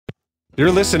You're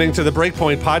listening to the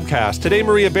BreakPoint podcast. Today,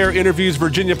 Maria Baer interviews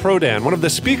Virginia Prodan, one of the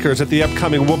speakers at the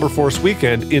upcoming Wilberforce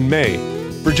Weekend in May.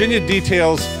 Virginia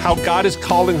details how God is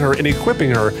calling her and equipping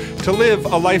her to live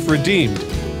a life redeemed,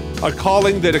 a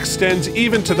calling that extends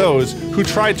even to those who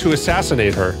tried to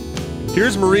assassinate her.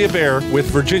 Here's Maria Baer with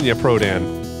Virginia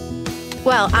Prodan.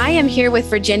 Well, I am here with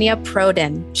Virginia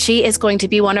Prodan. She is going to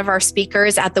be one of our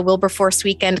speakers at the Wilberforce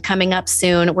Weekend coming up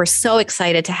soon. We're so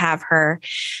excited to have her.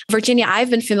 Virginia,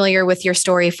 I've been familiar with your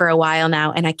story for a while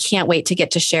now, and I can't wait to get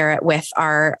to share it with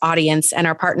our audience and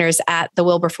our partners at the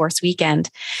Wilberforce Weekend.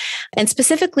 And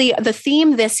specifically, the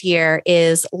theme this year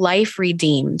is Life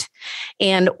Redeemed.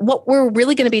 And what we're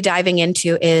really going to be diving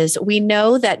into is we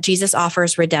know that Jesus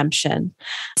offers redemption.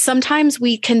 Sometimes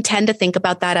we can tend to think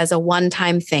about that as a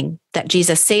one-time thing, that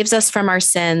Jesus saves us from our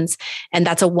sins, and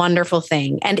that's a wonderful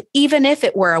thing. And even if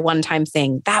it were a one-time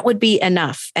thing, that would be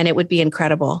enough and it would be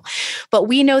incredible. But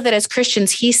we know that as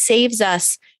Christians, he saves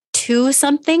us to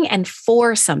something and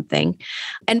for something.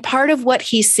 And part of what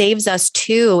he saves us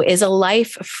to is a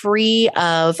life free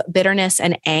of bitterness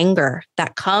and anger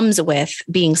that comes with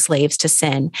being slaves to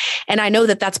sin. And I know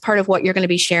that that's part of what you're going to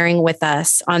be sharing with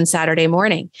us on Saturday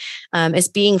morning, is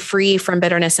being free from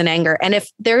bitterness and anger. And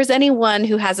if there's anyone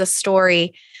who has a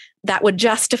story that would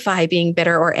justify being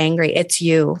bitter or angry, it's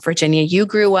you, Virginia. You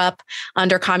grew up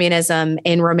under communism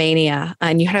in Romania,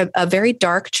 and you had a very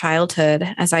dark childhood,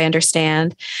 as I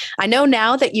understand. I know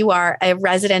now that you are a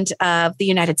resident of the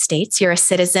United States. You're a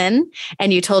citizen,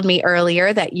 and you told me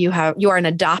earlier that you are an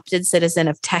adopted citizen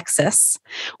of Texas,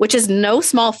 which is no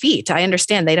small feat. I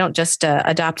understand they don't just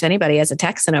adopt anybody as a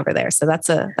Texan over there, so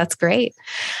that's great.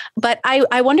 But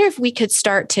I wonder if we could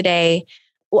start today.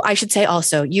 Well, I should say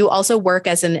also, you also work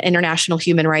as an international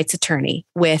human rights attorney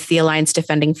with the Alliance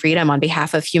Defending Freedom on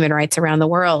behalf of human rights around the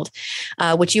world,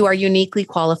 which you are uniquely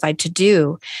qualified to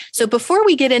do. So before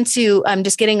we get into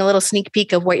just getting a little sneak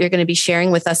peek of what you're going to be sharing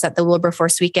with us at the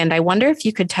Wilberforce Weekend, I wonder if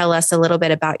you could tell us a little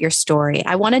bit about your story.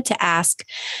 I wanted to ask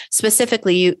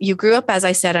specifically, you grew up, as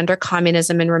I said, under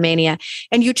communism in Romania,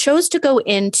 and you chose to go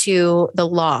into the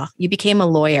law. You became a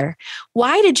lawyer.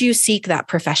 Why did you seek that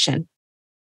profession?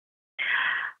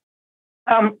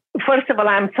 First of all,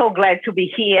 I'm so glad to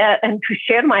be here and to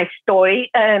share my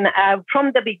story. And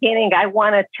from the beginning, I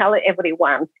want to tell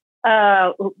everyone,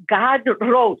 God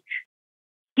wrote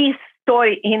his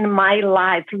story in my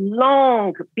life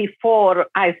long before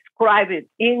I scribed it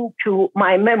into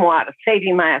my memoir,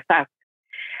 Saving My Assassin.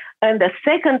 And the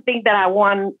second thing that I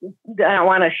want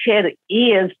to share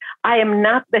is I am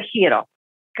not the hero.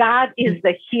 God is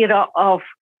the hero of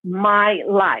my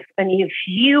life. And if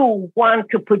you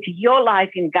want to put your life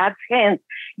in God's hands,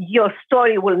 your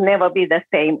story will never be the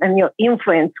same and your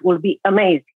influence will be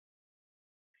amazing.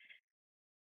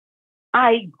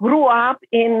 I grew up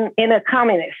in a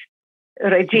communist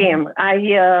regime.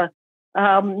 I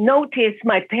noticed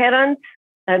my parents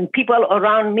and people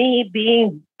around me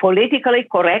being politically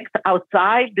correct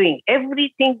outside, doing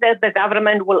everything that the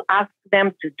government will ask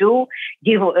them to do,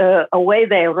 give away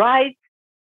their rights.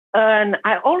 And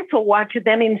I also watched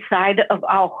them inside of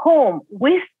our home,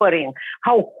 whispering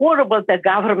how horrible the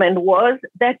government was,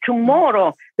 that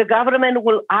tomorrow the government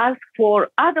will ask for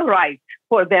other rights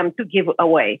for them to give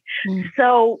away.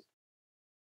 So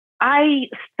I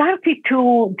started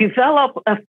to develop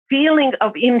a feeling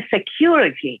of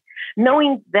insecurity,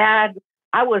 knowing that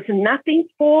I was nothing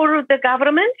for the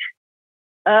government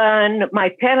and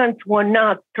my parents were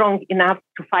not strong enough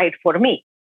to fight for me.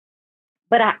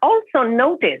 But I also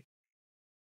noticed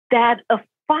that a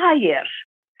fire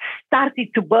started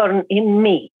to burn in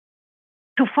me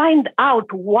to find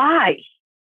out why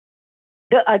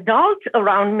the adults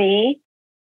around me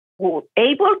were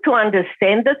able to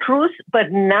understand the truth,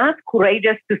 but not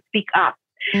courageous to speak up.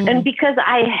 And because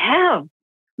I have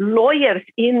lawyers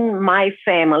in my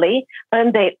family,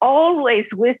 and they always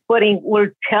whispering will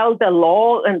tell the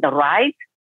law and the right,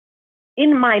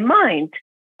 in my mind,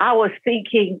 I was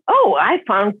thinking, oh, I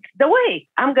found the way.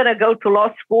 I'm going to go to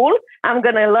law school. I'm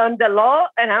going to learn the law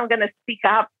and I'm going to speak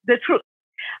up the truth.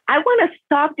 I want to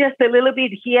stop just a little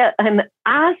bit here and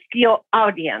ask your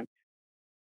audience,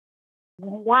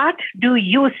 what do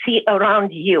you see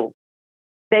around you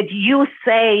that you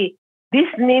say, this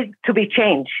needs to be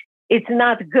changed? It's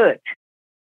not good.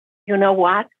 You know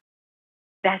what?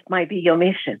 That might be your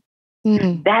mission.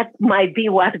 That might be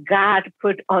what God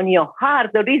put on your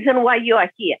heart, the reason why you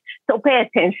are here. So pay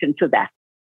attention to that.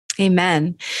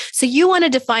 Amen. So you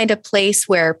wanted to find a place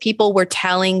where people were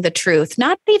telling the truth,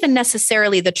 not even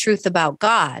necessarily the truth about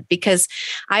God, because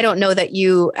I don't know that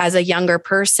you, as a younger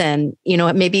person,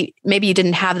 maybe you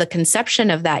didn't have the conception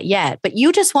of that yet, but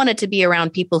you just wanted to be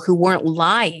around people who weren't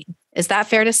lying Is that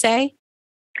fair to say?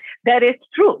 That is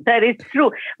true. That is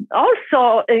true.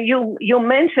 Also, you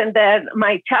mentioned that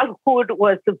my childhood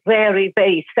was very,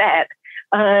 very sad.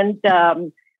 And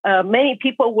many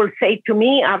people will say to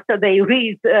me after they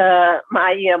read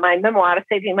my memoir,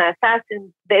 Saving My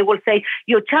Assassin, they will say,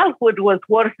 your childhood was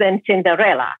worse than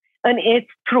Cinderella. And it's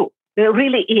true. It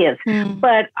really is.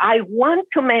 But I want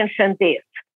to mention this.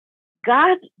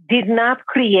 God did not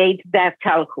create that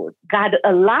childhood. God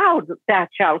allowed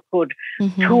that childhood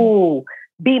to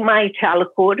be my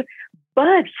childhood,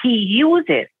 but he used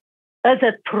it as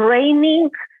a training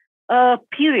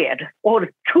period or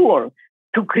tool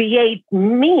to create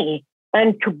me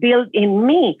and to build in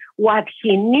me what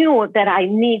he knew that I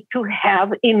need to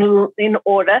have in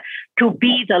order to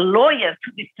be the lawyer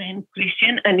to defend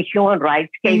Christian and human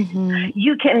rights cases.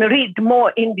 You can read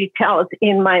more in details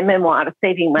in my memoir,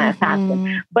 Saving My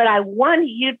Assassin. But I want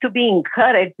you to be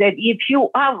encouraged that if you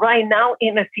are right now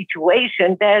in a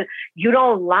situation that you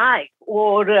don't like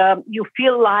or you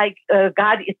feel like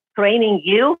God is training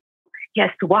you,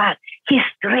 guess what? He's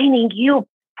training you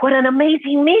for an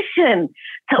amazing mission.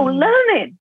 So learn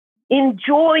it.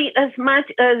 Enjoy as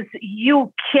much as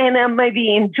you can.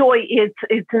 Maybe enjoy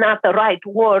it's not the right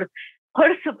word.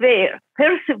 Persevere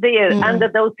under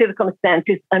those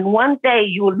circumstances. And one day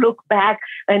you will look back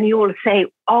and you will say,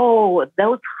 oh,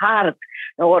 those hard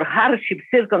or hardship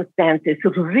circumstances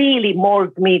really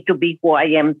mold me to be who I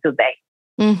am today.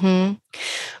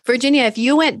 Virginia, if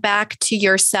you went back to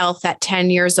yourself at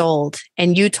 10 years old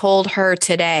and you told her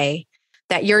today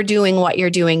that you're doing what you're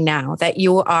doing now, that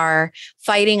you are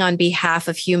fighting on behalf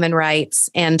of human rights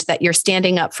and that you're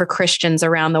standing up for Christians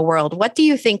around the world, what do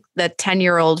you think the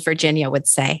 10-year-old Virginia would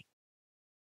say?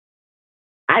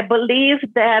 I believe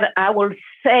that I will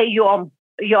say you're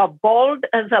bold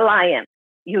as a lion.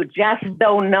 You just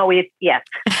don't know it yet.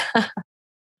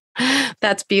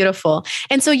 That's beautiful.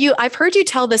 And so I've heard you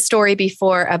tell this story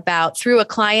before about through a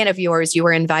client of yours, you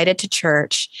were invited to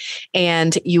church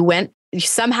and you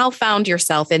somehow found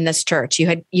yourself in this church.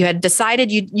 You had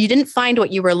decided you didn't find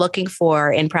what you were looking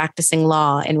for in practicing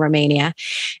law in Romania.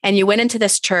 And you went into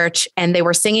this church and they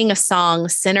were singing a song,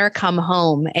 Sinner Come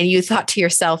Home. And you thought to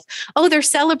yourself, oh, they're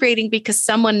celebrating because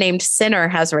someone named Sinner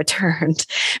has returned.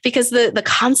 Because the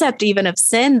concept even of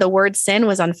sin, the word sin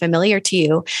was unfamiliar to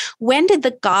you. When did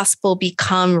the gospel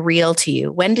become real to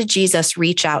you? When did Jesus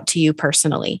reach out to you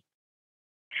personally?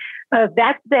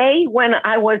 That day when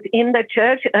I was in the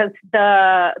church, as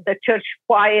the church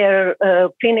choir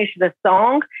finished the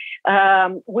song,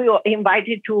 we were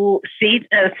invited to sit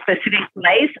a specific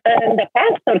place, and the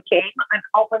pastor came and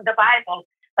opened the Bible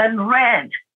and read.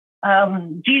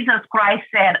 Jesus Christ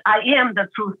said, I am the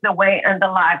truth, the way, and the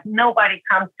life. Nobody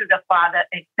comes to the Father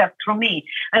except through me.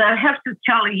 And I have to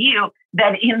tell you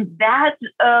that in that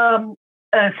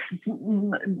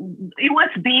it was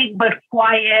big but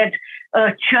quiet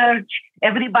church.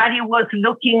 Everybody was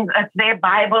looking at their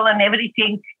Bible and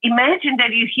everything. Imagine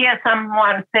that you hear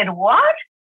someone said, what?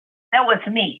 That was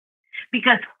me.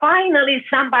 Because finally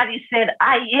somebody said,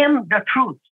 I am the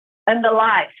truth and the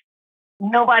life.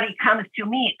 Nobody comes to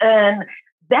me. And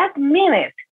that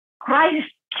minute,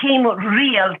 Christ came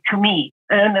real to me.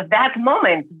 And at that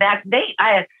moment, that day,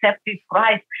 I accepted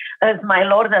Christ as my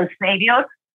Lord and Savior.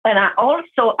 And I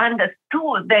also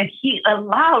understood that he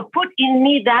put in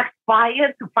me that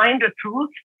fire to find the truth,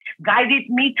 guided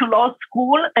me to law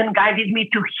school and guided me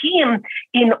to him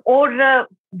in order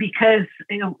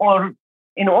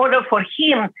for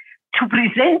him to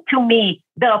present to me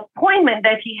the appointment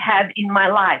that he had in my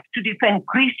life to defend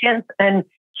Christians and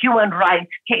human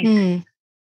rights cases.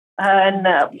 And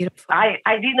I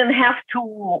didn't have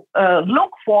to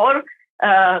look for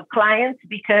clients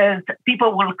because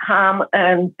people will come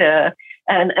and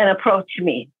approach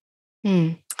me.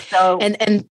 So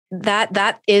and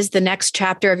that is the next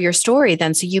chapter of your story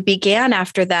then. So you began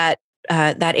after that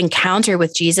encounter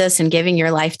with Jesus and giving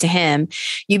your life to him,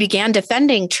 you began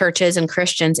defending churches and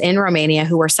Christians in Romania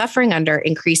who were suffering under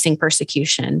increasing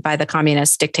persecution by the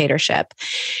communist dictatorship.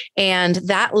 And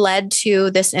that led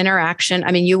to this interaction.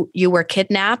 I mean, you were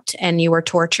kidnapped and you were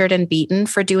tortured and beaten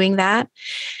for doing that.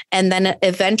 And then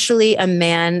eventually a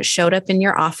man showed up in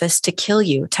your office to kill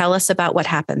you. Tell us about what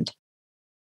happened.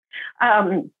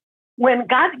 When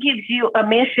God gives you a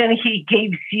mission, he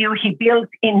builds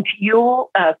into you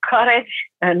courage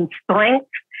and strength,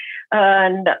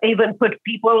 and even put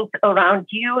people around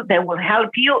you that will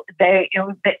help you. The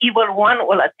evil one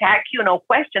will attack you, no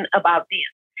question about this.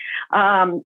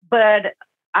 But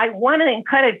I want to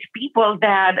encourage people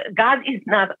that God is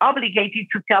not obligated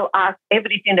to tell us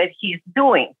everything that he's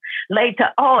doing. Later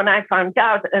on, I found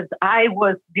out as I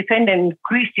was defending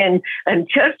Christian and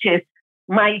churches,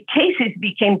 my cases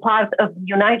became part of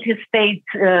United States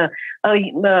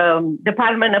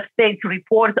Department of State's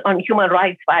report on human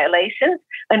rights violations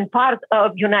and part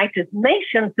of United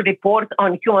Nations report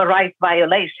on human rights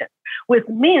violations, which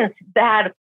means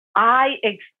that I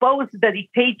expose the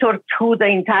dictator to the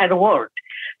entire world.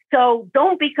 So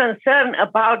don't be concerned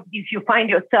about if you find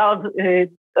yourself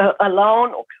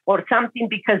alone or something,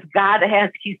 because God has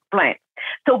his plan.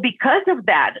 So because of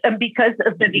that, and because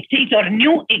of the dictator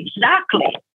knew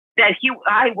exactly that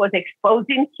I was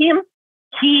exposing him,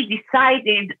 he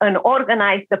decided and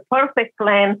organized the perfect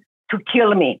plan to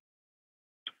kill me.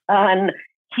 And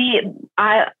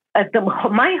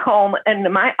my home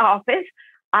and my office,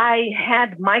 I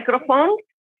had microphones,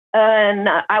 and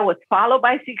I was followed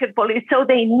by secret police, so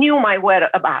they knew my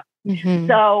whereabouts. Mm-hmm.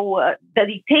 So the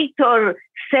dictator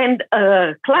sent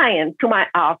a client to my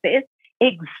office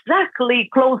exactly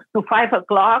close to 5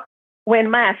 o'clock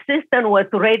when my assistant was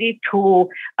ready to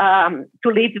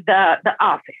leave the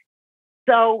office.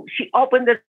 So she opened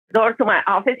the door to my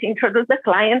office, introduced the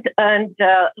client, and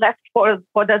left for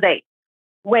the day.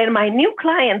 When my new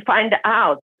client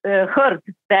heard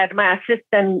that my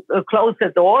assistant closed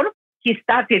the door, he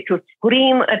started to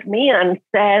scream at me and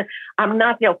said, "I'm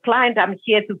not your client, I'm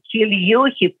here to kill you."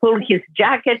 He pulled his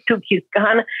jacket, took his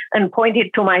gun, and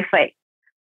pointed to my face.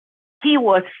 He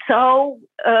was so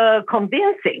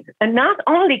convincing. And not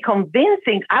only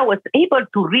convincing, I was able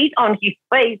to read on his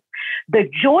face the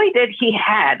joy that he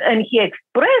had. And he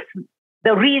expressed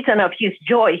the reason of his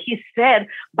joy. He said,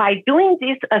 "By doing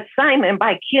this assignment,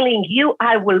 by killing you,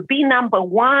 I will be number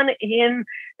one in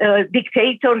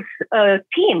dictator's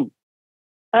team."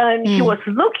 And he was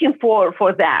looking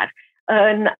for that.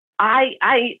 And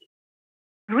I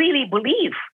really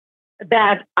believe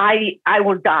that I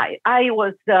will die. I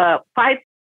was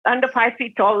under 5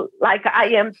 feet tall, like I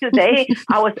am today.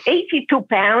 I was 82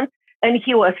 pounds, and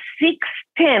he was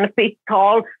 6'10" feet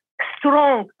tall,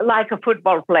 strong like a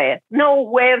football player.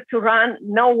 Nowhere to run,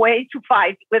 no way to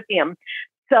fight with him.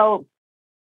 So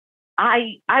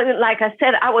I like I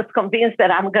said, I was convinced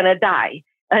that I'm going to die.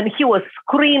 And he was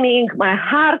screaming. My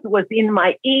heart was in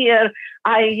my ear.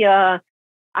 I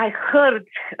heard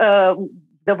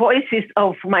the voices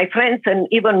of my friends and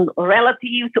even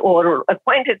relatives or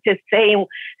acquaintances saying,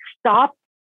 "Stop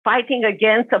fighting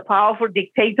against a powerful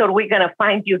dictator. We're going to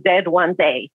find you dead one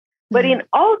day." But in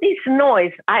all this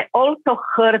noise, I also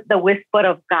heard the whisper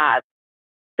of God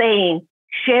saying,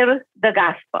 "Share the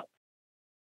gospel."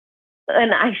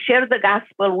 And I shared the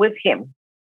gospel with him.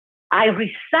 I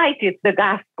recited the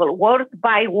gospel word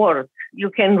by word. You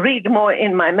can read more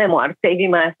in my memoir,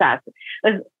 Saving My Assassin.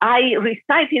 As I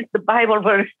recited the Bible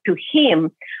verse to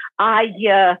him,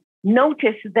 I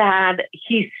noticed that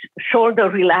his shoulder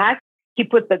relaxed. He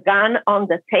put the gun on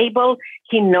the table.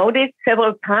 He noticed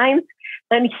several times,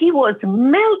 and he was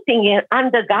melting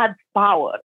under God's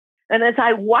power. And as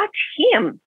I watched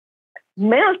him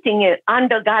melting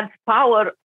under God's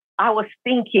power, I was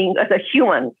thinking as a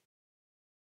human,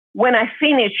 when I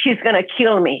finish, he's going to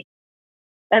kill me.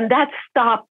 And that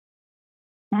stopped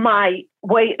my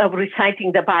way of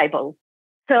reciting the Bible.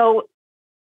 So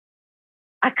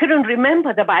I couldn't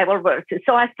remember the Bible verses.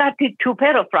 So I started to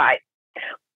paraphrase.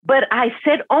 But I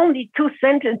said only 2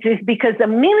 sentences, because the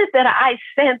minute that I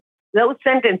said those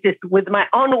sentences with my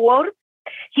own words,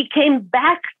 he came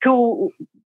back to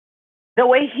the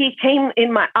way he came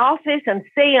in my office and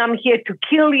say, "I'm here to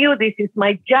kill you. This is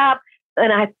my job."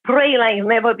 And I pray like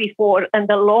never before. And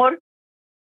the Lord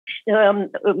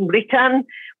returned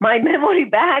my memory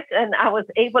back, and I was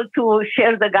able to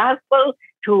share the gospel,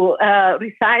 to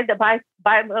recite the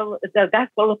Bible, the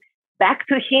gospel back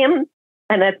to him.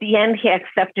 And at the end, he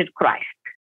accepted Christ.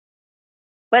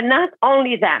 But not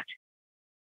only that,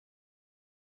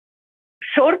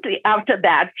 shortly after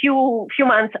that, few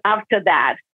months after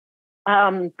that,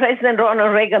 President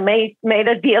Ronald Reagan made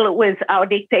a deal with our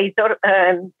dictator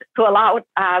to allow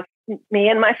us, me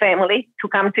and my family, to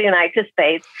come to the United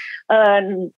States.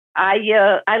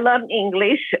 I learned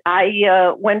English.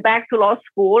 I went back to law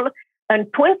school. And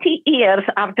 20 years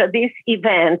after this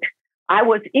event, I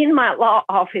was in my law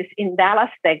office in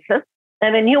Dallas, Texas,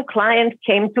 and a new client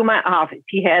came to my office.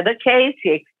 He had a case.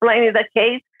 He explained the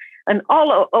case. And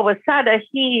all of a sudden,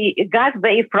 he got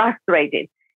very frustrated.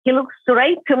 He looked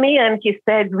straight to me and he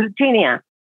said, "Virginia,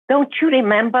 don't you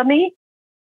remember me?"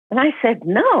 And I said,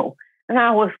 "No." And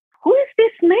I was, "Who is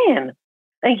this man?"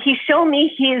 And he showed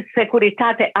me his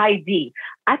Securitate ID.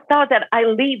 I thought that I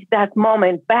lived that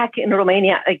moment back in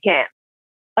Romania again.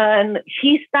 And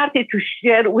he started to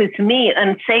share with me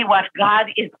and say what God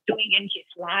is doing in his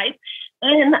life.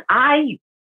 And I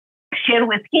share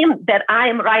with him that I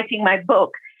am writing my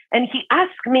book. And he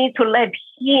asked me to let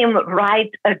him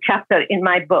write a chapter in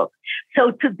my book.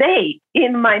 So today,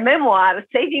 in my memoir,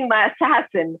 Saving My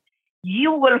Assassin,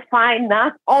 you will find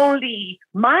not only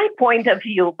my point of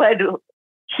view, but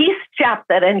his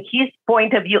chapter and his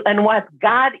point of view and what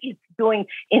God is doing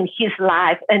in his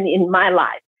life and in my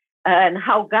life, and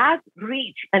how God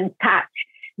reached and touched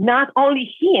not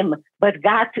only him, but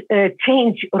God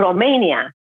changed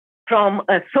Romania from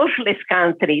a socialist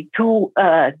country to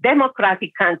a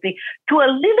democratic country to a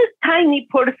little tiny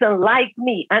person like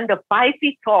me, under 5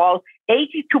 feet tall,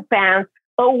 82 pounds,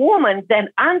 a woman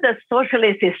that under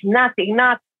socialists is nothing,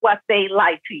 not what they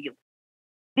lie to you.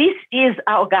 This is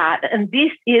our God, and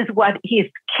this is what He's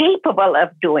capable of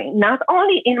doing, not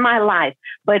only in my life,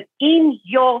 but in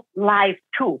your life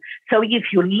too. So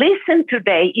if you listen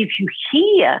today, if you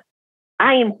hear,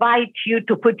 I invite you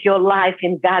to put your life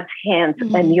in God's hands,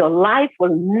 and your life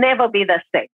will never be the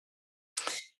same.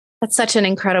 That's such an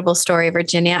incredible story,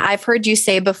 Virginia. I've heard you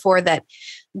say before that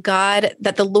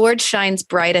the Lord shines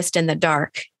brightest in the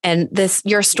dark. And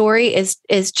your story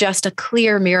is just a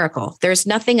clear miracle. There's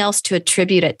nothing else to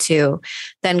attribute it to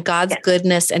than God's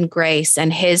goodness and grace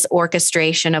and his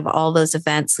orchestration of all those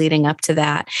events leading up to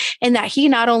that. And that he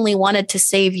not only wanted to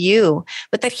save you,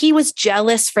 but that he was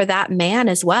jealous for that man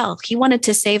as well. He wanted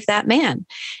to save that man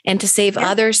and to save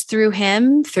others through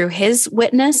him, through his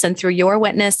witness and through your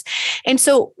witness. And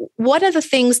so one of the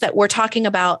things that we're talking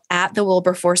about at the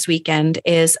Wilberforce Weekend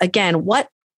is, again, what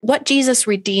Jesus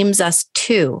redeems us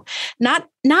to, not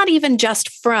even just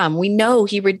from. We know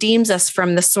he redeems us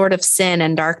from the sort of sin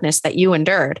and darkness that you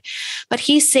endured, but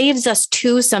he saves us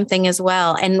to something as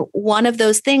well. And one of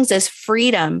those things is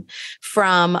freedom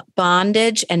from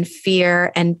bondage and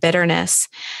fear and bitterness.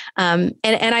 And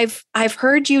I've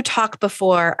heard you talk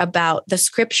before about the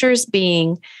scriptures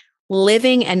being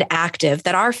living and active,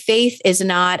 that our faith is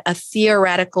not a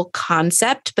theoretical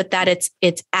concept, but that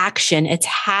it's action, it's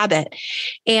habit.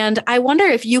 And I wonder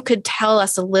if you could tell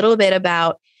us a little bit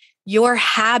about your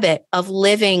habit of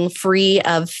living free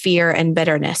of fear and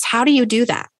bitterness. How do you do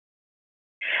that?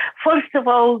 First of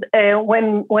all,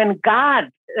 when God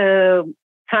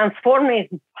transforming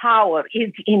power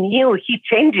is in you, he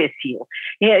changes you.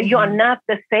 You are not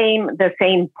the same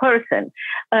person.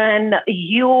 And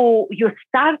you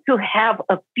start to have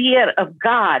a fear of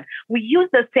God. We use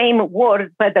the same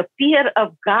word, but the fear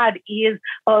of God is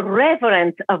a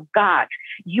reverence of God.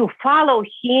 You follow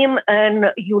him and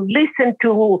you listen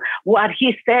to what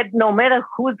he said, no matter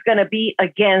who's going to be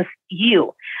against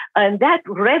you. And that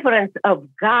reverence of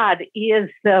God is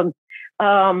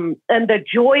and the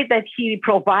joy that he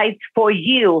provides for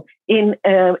you in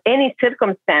any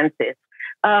circumstances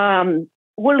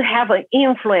will have an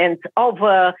influence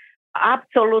over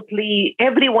absolutely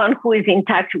everyone who is in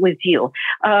touch with you.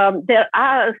 There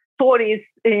are stories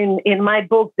in my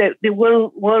book that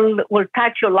will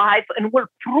touch your life and will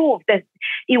prove that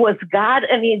it was God,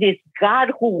 and it is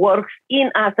God who works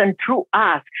in us and through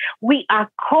us. We are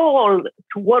called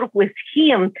to work with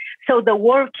him so the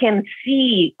world can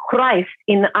see Christ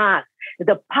in us,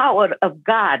 the power of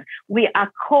God. We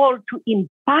are called to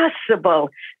impossible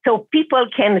so people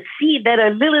can see that a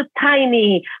little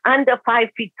tiny under 5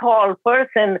 feet tall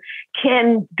person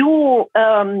can do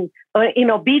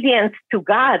in obedience to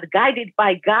God, guided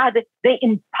by God, the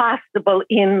impossible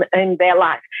in their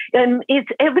life. And it's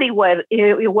everywhere.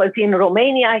 It was in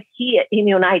Romania, here in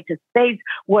the United States,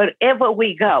 wherever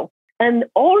we go. And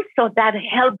also that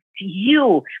helps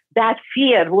you, that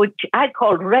fear, which I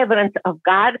call reverence of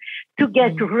God, to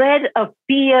get rid of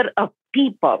fear of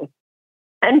people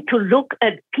and to look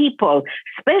at people,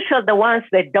 especially the ones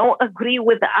that don't agree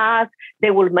with us, they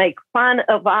will make fun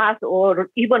of us or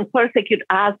even persecute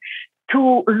us,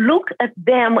 to look at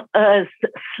them as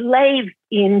slaves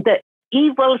in the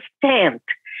evil stand.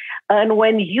 And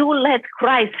when you let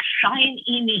Christ shine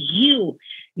in you,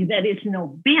 there is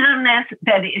no bitterness,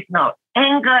 there is no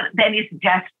anger, there is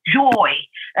just joy.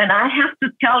 And I have to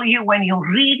tell you, when you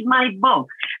read my book,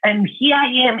 and here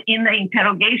I am in the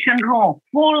interrogation room,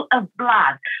 full of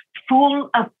blood, full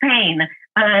of pain,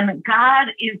 and God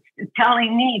is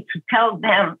telling me to tell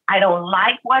them, I don't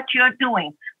like what you're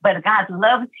doing, but God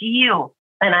loves you,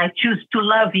 and I choose to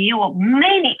love you.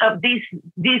 Many of these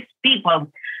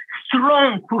people,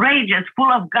 strong, courageous,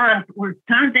 full of guns, will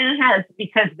turn their heads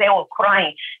because they were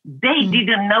crying. They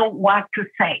didn't know what to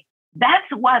say. That's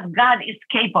what God is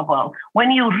capable.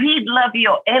 When you read love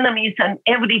your enemies and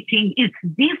everything, it's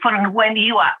different when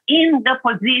you are in the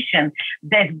position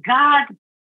that God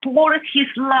pours his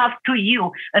love to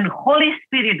you and Holy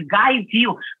Spirit guides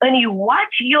you, and you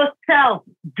watch yourself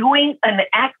doing and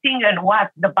acting and what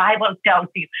the Bible tells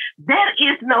you. There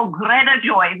is no greater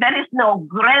joy. There is no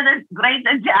greater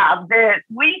job that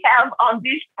we have on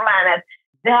this planet.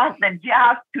 That's the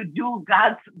job to do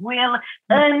God's will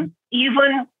and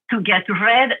even to get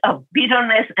rid of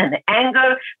bitterness and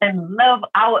anger and love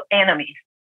our enemies.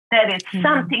 That is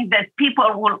something that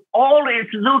people will always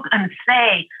look and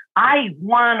say, I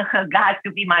want her God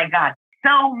to be my God.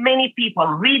 So many people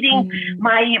reading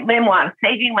my memoir,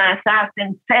 Saving My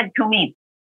Assassin, said to me,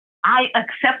 I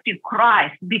accepted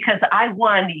Christ because I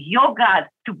want your God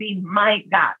to be my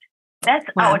God. That's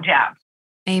our job.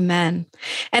 Amen.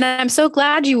 And I'm so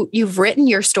glad you've written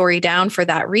your story down for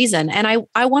that reason. And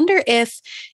I wonder if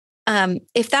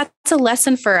that's a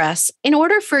lesson for us. In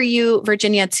order for you,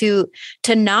 Virginia, to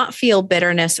not feel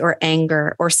bitterness or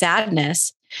anger or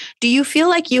sadness, do you feel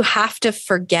like you have to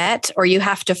forget or you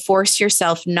have to force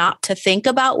yourself not to think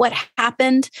about what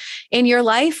happened in your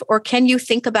life? Or can you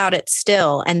think about it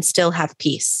still and still have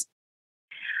peace?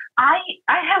 I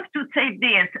have to say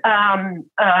this.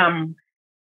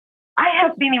 I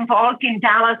have been involved in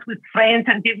Dallas with friends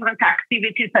and different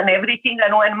activities and everything.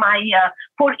 And when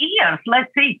for years,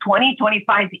 let's say 20,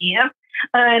 25 years,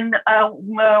 and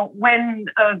when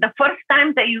the first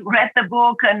time they read the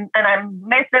book and I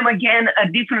met them again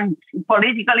at different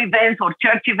political events or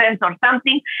church events or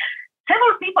something,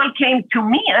 several people came to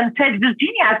me and said,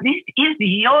 Virginia, this is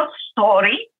your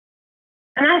story.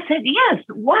 And I said, yes,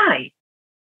 why?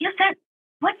 You said,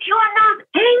 but you are not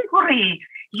angry.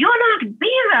 You're not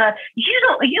bitter.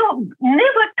 You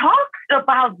never talk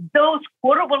about those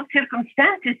horrible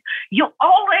circumstances. You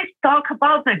always talk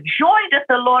about the joy that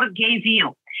the Lord gave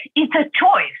you. It's a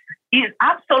choice. It's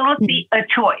absolutely a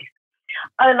choice.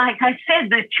 Like I said,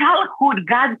 the childhood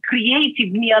God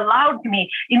created me, allowed me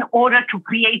in order to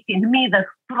create in me the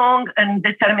strong and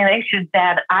determination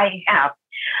that I have.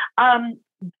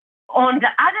 On the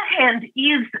other hand,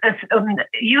 you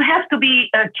have to be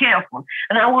careful.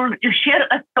 And I will share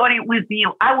a story with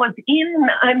you. I was in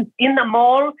the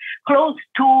mall close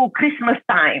to Christmas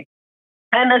time.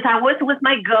 And as I was with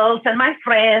my girls and my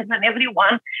friends and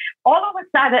everyone, all of a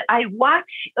sudden I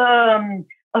watched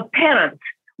a parent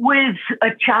with a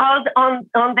child on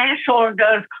their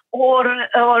shoulders,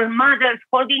 or mothers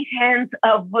holding hands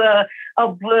of a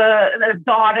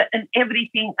daughter and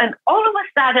everything. And all of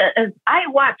a sudden, as I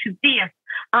watch this,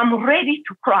 I'm ready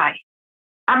to cry.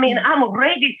 I mean, I'm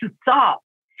ready to sob.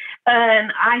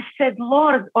 And I said,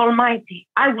 Lord Almighty,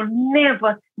 I will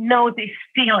never know this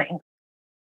feeling.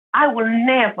 I will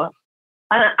never.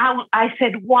 And I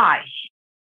said, why?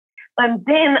 And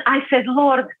then I said,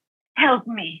 Lord, help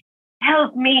me.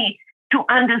 Help me to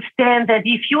understand that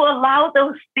if you allow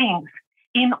those things,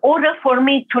 in order for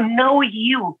me to know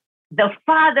you, the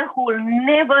Father who will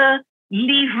never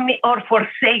leave me or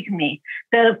forsake me,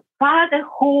 the Father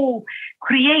who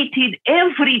created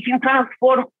everything,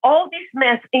 transformed all this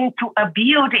mess into a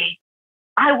beauty,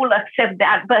 I will accept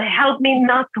that. But help me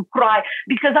not to cry,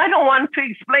 because I don't want to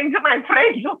explain to my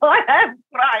friends why I'm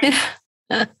crying.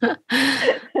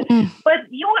 But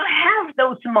you will have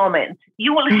those moments.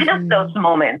 You will have those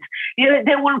moments.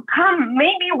 They will come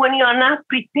maybe when you are not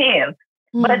prepared.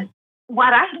 But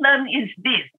what I learned is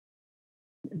this,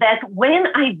 that when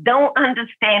I don't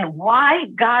understand why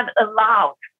God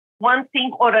allowed one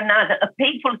thing or another, a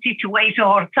painful situation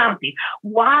or something,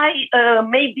 why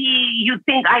maybe you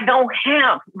think I don't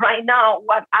have right now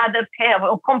what others have,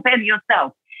 or compare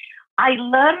yourself. I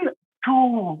learned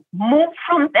to move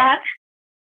from that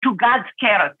to God's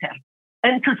character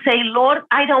and to say, Lord,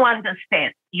 I don't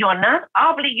understand. You're not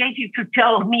obligated to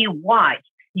tell me why.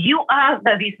 You are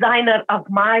the designer of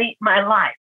my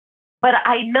life. But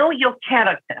I know your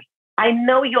character. I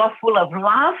know you are full of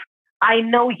love. I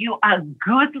know you are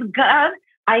good, God.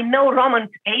 I know Romans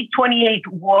 8:28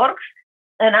 works.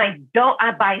 And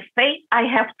by faith, I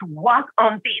have to walk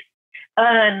on this.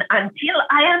 And until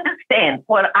I understand,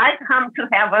 when I come to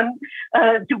heaven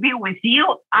to be with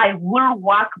you, I will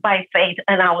walk by faith,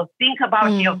 and I will think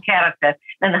about your character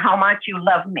and how much you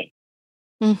love me.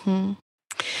 Mm-hmm.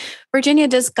 Virginia,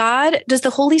 does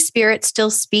the Holy Spirit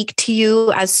still speak to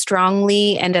you as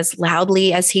strongly and as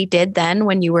loudly as he did then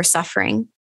when you were suffering?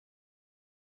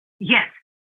 Yes.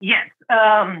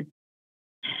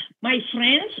 My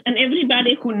friends and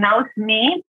everybody who knows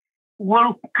me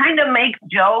will kind of make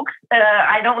jokes.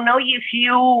 I don't know if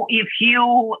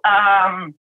you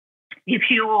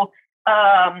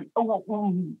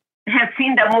have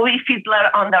seen the movie Fiddler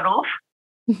on the Roof?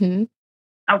 Mm-hmm.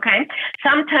 Okay.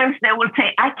 Sometimes they will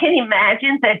say, I can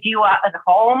imagine that you are at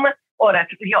home or at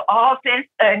your office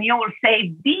and you will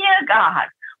say, dear God,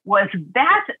 was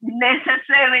that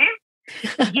necessary?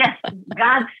 Yes,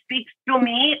 God speaks to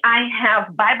me. I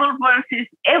have Bible verses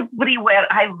everywhere.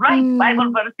 I write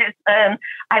Bible verses and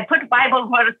I put Bible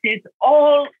verses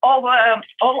all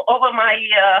over my,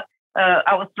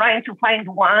 I was trying to find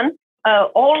one,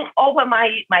 all over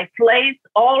my place,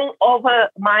 all over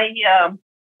my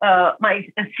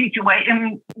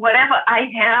situation, whatever I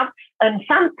have. And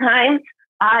sometimes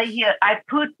I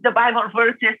put the Bible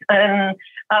verses and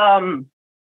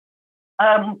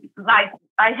like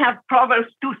I have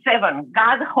Proverbs 2:7.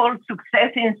 God holds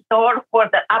success in store for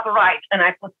the upright. And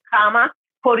I put comma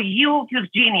for you,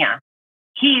 Virginia.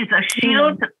 He is a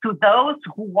shield to those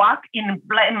who walk in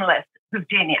blameless,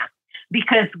 Virginia.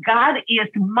 Because God is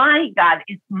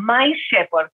my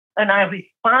shepherd. And I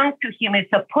respond to him.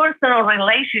 It's a personal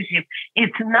relationship.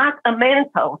 It's not a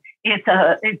mental. It's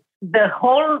the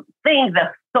whole thing,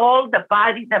 the soul, the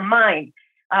body, the mind,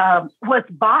 was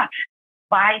bought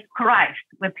by Christ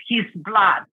with his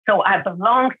blood. So I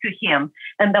belong to him.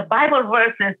 And the Bible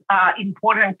verses are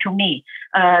important to me.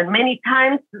 Many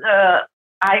times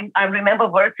I remember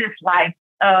verses like,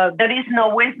 there is no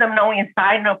wisdom, no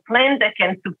insight, no plan that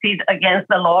can succeed against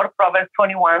the Lord, Proverbs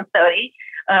 21:30.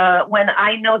 When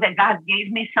I know that God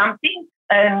gave me something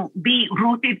and be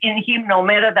rooted in him no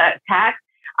matter the attack.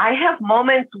 I have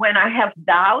moments when I have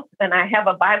doubts and I have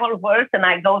a Bible verse and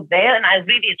I go there and I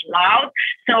read it loud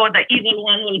so the evil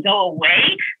one will go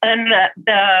away. And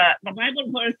the Bible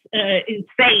verse is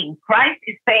saying, Christ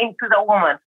is saying to the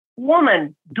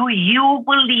woman, do you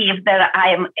believe that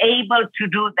I am able to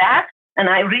do that? And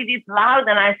I read it loud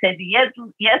and I said, yes,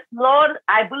 Lord,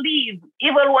 I believe.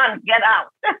 Evil one, get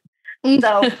out.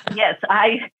 So, yes,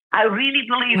 I really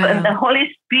believe, and the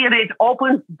Holy Spirit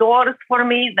opens doors for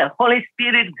me. The Holy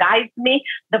Spirit guides me.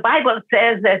 The Bible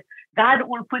says that God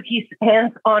will put his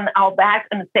hands on our back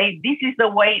and say, this is the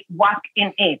way, walk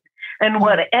in it. And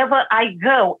wherever I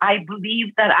go, I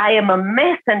believe that I am a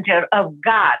messenger of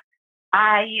God.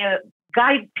 I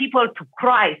guide people to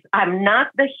Christ. I'm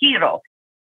not the hero.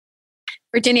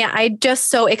 Virginia, I'm just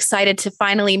so excited to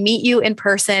finally meet you in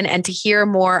person and to hear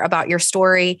more about your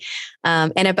story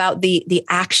and about the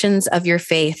actions of your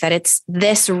faith, that it's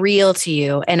this real to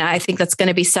you. And I think that's going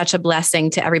to be such a blessing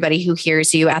to everybody who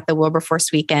hears you at the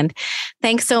Wilberforce Weekend.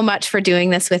 Thanks so much for doing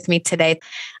this with me today.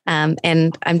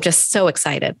 And I'm just so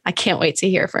excited. I can't wait to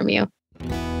hear from you.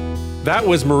 That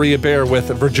was Maria Baer with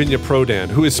Virginia Prodan,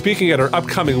 who is speaking at her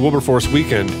upcoming Wilberforce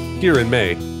Weekend here in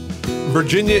May.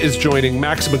 Virginia is joining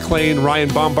Max McLean, Ryan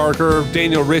Baumbarker,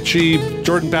 Daniel Ritchie,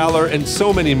 Jordan Baller, and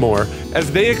so many more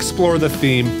as they explore the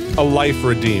theme, A Life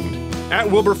Redeemed.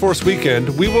 At Wilberforce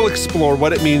Weekend, we will explore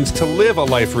what it means to live a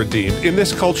life redeemed in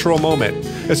this cultural moment,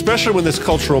 especially when this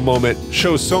cultural moment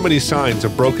shows so many signs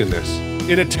of brokenness.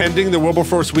 In attending the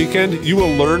Wilberforce Weekend, you will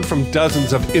learn from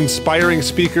dozens of inspiring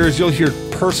speakers, you'll hear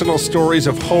personal stories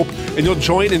of hope, and you'll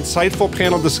join insightful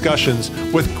panel discussions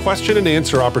with question and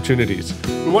answer opportunities.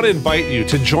 We want to invite you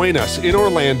to join us in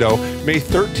Orlando, May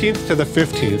 13th to the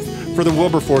 15th for the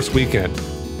Wilberforce Weekend.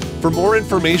 For more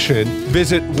information,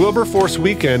 visit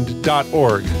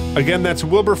wilberforceweekend.org. Again, that's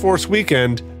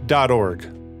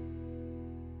wilberforceweekend.org.